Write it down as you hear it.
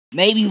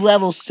Maybe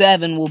level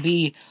 7 will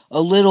be a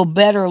little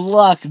better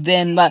luck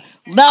than my—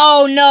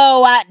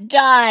 No, I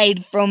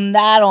died from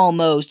that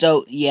almost.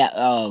 Oh, yeah,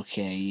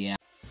 okay, yeah.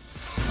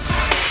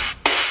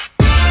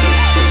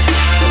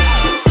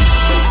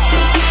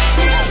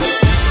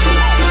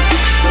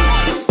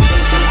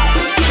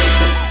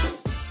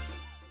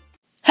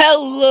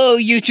 Hello,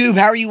 YouTube.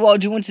 How are you all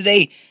doing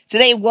today?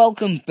 Today,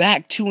 welcome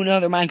back to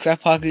another Minecraft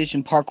Pocket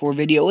Edition parkour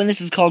video, and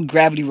this is called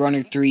Gravity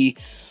Runner 3.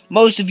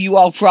 Most of you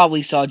all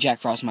probably saw Jack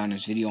Frost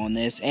Miner's video on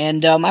this,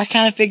 and I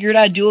kind of figured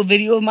I'd do a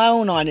video of my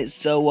own on it.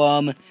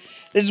 So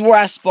this is where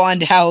I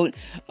spawned out.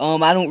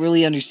 I don't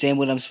really understand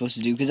what I'm supposed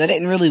to do because I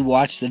didn't really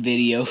watch the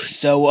video.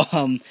 So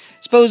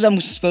suppose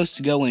I'm supposed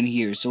to go in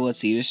here. So let's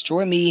see,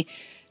 destroy me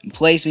and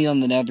place me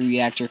on the nether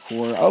reactor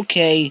core.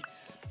 Okay.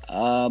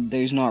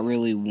 There's not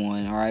really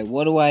one. Alright,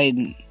 what do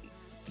I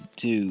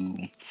do?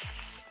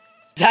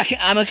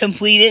 I'm a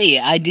complete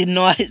idiot. I did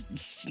not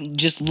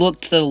just look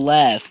to the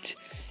left.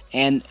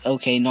 And,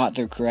 okay, not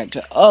the correct—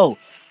 Oh!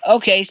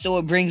 Okay, so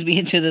it brings me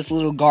into this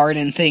little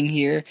garden thing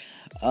here.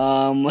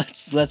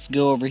 Let's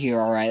go over here.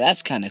 Alright,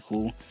 that's kind of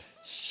cool.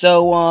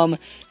 So,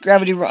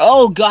 gravity—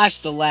 Oh, gosh,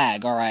 the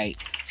lag. Alright.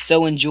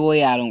 So,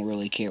 enjoy. I don't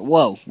really care.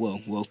 Whoa.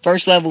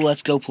 First level,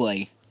 let's go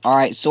play.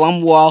 Alright, so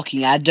I'm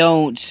walking. I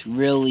don't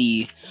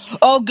really—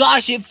 Oh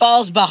gosh, it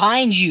falls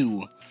behind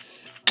you!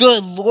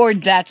 Good lord,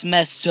 that's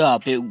messed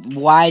up.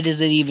 Why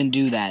does it even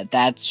do that?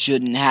 That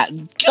shouldn't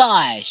have—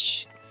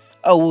 Gosh!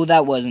 Oh, well,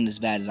 that wasn't as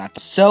bad as I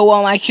thought. So,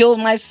 I killed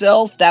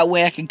myself. That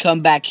way I could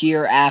come back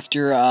here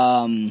after,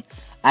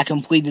 I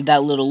completed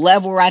that little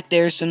level right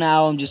there. So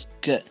now I'm just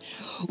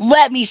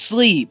Let me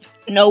sleep!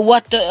 No,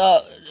 what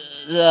the—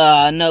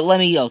 no, let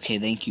me— Okay,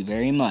 thank you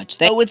very much.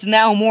 So it's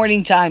now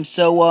morning time,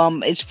 so,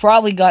 it's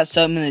probably got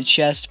something in the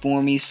chest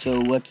for me, so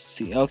let's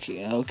see.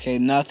 Okay,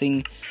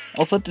 nothing.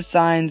 I'll put the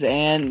signs,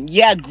 and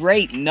yeah,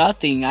 great,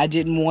 nothing. I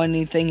didn't want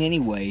anything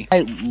anyway.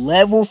 Alright,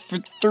 level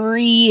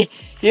 3.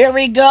 Here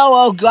we go.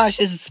 Oh gosh,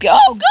 this is—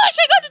 Oh gosh,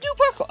 I got to do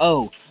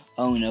parkour.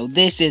 Oh no,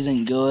 this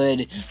isn't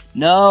good.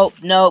 Nope.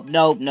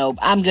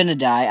 I'm gonna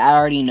die. I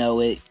already know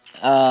it.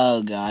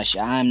 Oh gosh,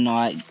 I'm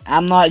not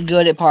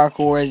good at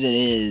parkour as it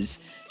is.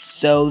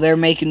 So they're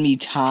making me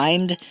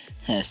timed?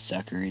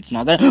 Sucker, it's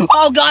not gonna—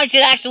 Oh gosh,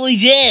 it actually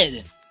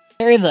did!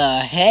 Where the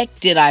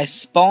heck did I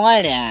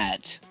spawn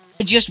at?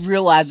 I just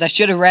realized I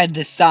should have read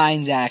the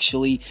signs,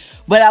 actually.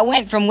 But I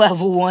went from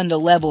level 1 to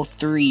level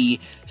 3.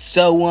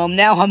 So,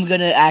 now I'm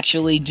gonna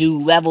actually do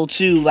level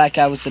 2 like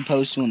I was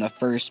supposed to in the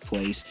first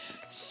place.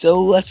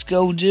 So, let's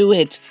go do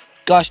it.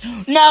 Gosh,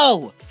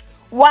 no!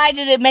 Why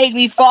did it make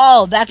me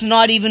fall? That's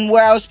not even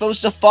where I was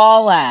supposed to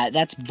fall at.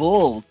 That's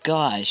bull.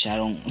 Gosh, I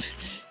don't—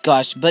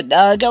 Gosh, but,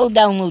 go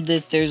download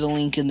this. There's a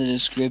link in the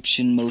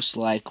description, most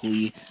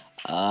likely,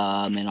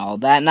 and all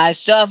that nice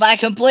stuff. I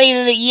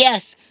completed it,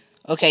 yes!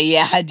 Okay,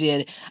 yeah, I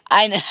did.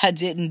 I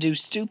didn't do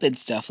stupid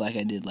stuff like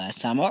I did last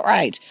time.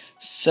 Alright,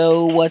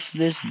 so what's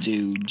this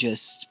do?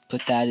 Just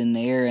put that in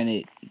there,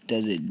 and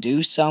does it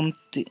do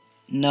something?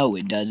 No,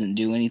 it doesn't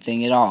do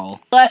anything at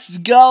all. Let's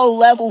go,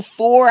 level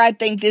 4, I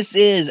think this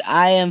is.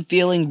 I am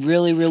feeling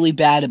really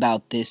bad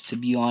about this, to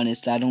be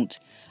honest. I don't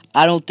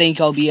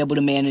think I'll be able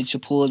to manage to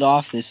pull it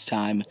off this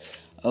time.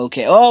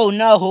 Okay. Oh,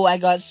 no, I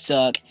got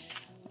stuck.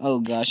 Oh,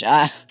 gosh.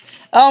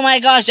 Oh, my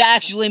gosh, I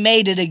actually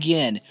made it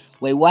again.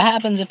 Wait, what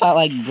happens if I,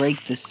 like,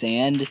 break the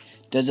sand?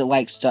 Does it,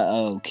 like,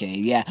 Okay,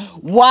 yeah.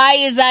 Why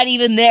is that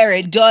even there?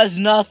 It does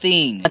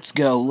nothing. Let's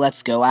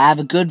go. I have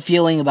a good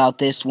feeling about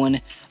this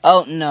one.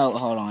 Oh, no,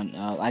 hold on.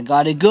 I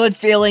got a good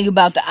feeling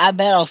about that. I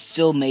bet I'll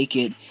still make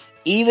it.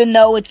 Even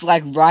though it's,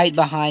 like, right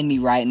behind me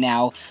right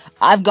now.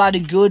 I've got a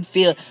good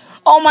feel—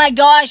 Oh my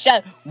gosh,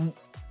 that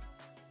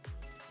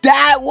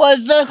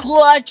was the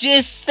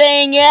clutchest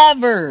thing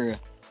ever!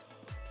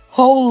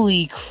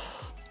 Holy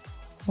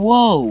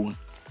whoa.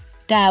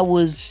 That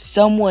was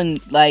someone,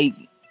 like—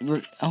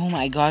 Oh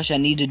my gosh, I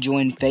need to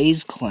join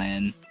FaZe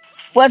Clan.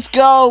 Let's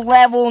go,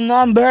 level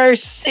number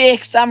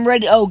 6, I'm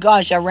ready— Oh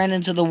gosh, I ran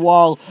into the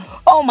wall.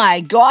 Oh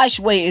my gosh,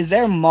 wait, is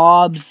there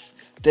mobs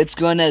that's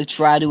gonna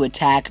try to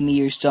attack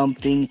me or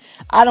something?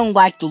 I don't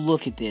like the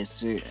look at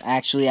this.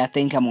 Actually, I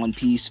think I'm on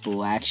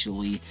peaceful,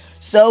 actually.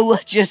 So,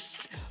 let's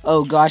just—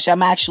 Oh gosh,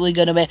 I'm actually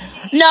gonna be—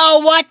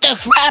 No, what the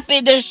crap?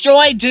 It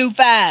destroyed too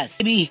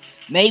fast!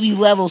 Maybe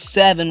level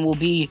 7 will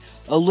be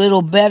a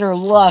little better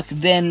luck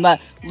than my—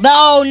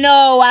 No,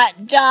 I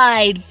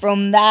died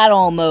from that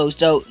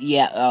almost. Oh,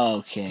 yeah,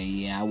 okay,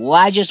 yeah. Well,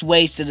 I just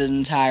wasted an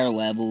entire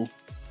level.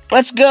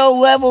 Let's go,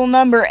 level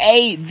number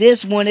 8.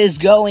 This one is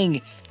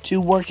going to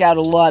work out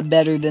a lot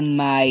better than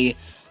my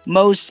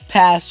most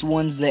past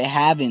ones that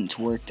haven't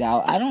worked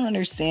out. I don't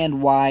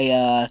understand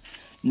why,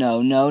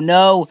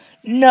 no.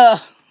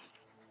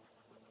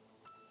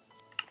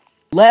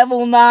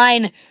 Level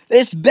 9,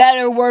 this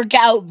better work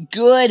out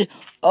good.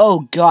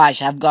 Oh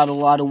gosh, I've got a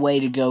lot of way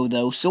to go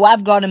though. So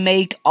I've got to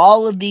make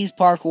all of these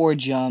parkour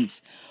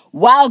jumps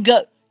while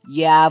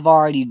Yeah, I've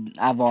already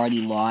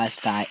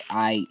lost.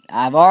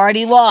 I've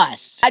already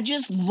lost. I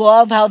just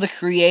love how the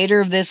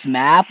creator of this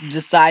map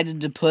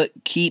decided to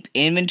keep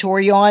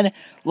inventory on.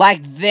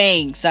 Like,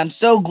 thanks. I'm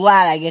so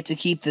glad I get to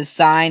keep the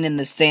sign in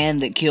the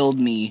sand that killed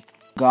me.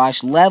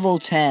 Gosh, level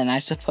 10. I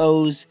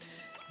suppose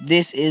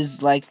this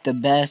is like the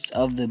best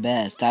of the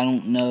best. I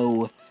don't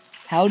know.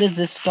 How does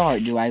this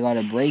start? Do I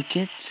gotta break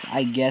it?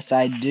 I guess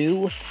I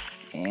do.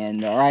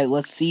 And alright,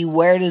 let's see.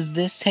 Where does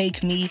this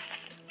take me?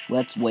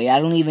 Let's wait. I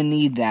don't even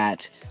need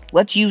that.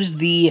 Let's use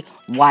the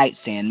white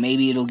sand.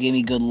 Maybe it'll give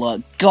me good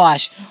luck.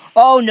 Gosh.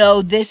 Oh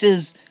no, this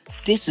is,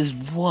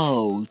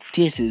 whoa.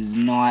 This is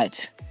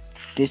not,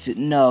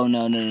 no.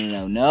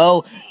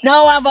 No,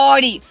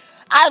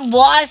 I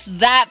lost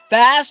that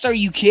fast. Are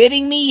you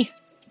kidding me?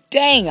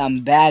 Dang,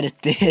 I'm bad at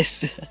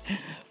this.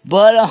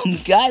 But,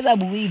 guys, I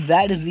believe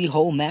that is the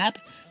whole map.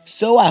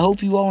 So, I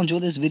hope you all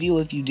enjoyed this video.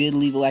 If you did,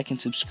 leave a like and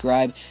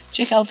subscribe.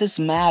 Check out this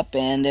map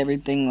and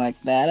everything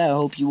like that. I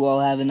hope you all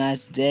have a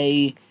nice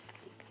day.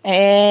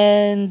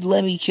 And,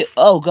 let me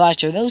oh,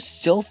 gosh, are those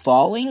still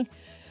falling?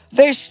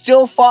 They're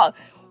still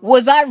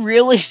Was I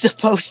really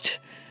supposed to?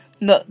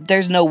 No,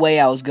 there's no way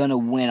I was gonna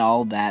win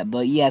all that.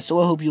 But, yeah,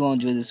 so I hope you all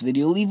enjoyed this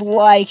video. Leave a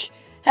like,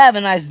 have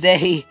a nice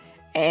day,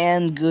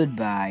 and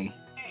goodbye.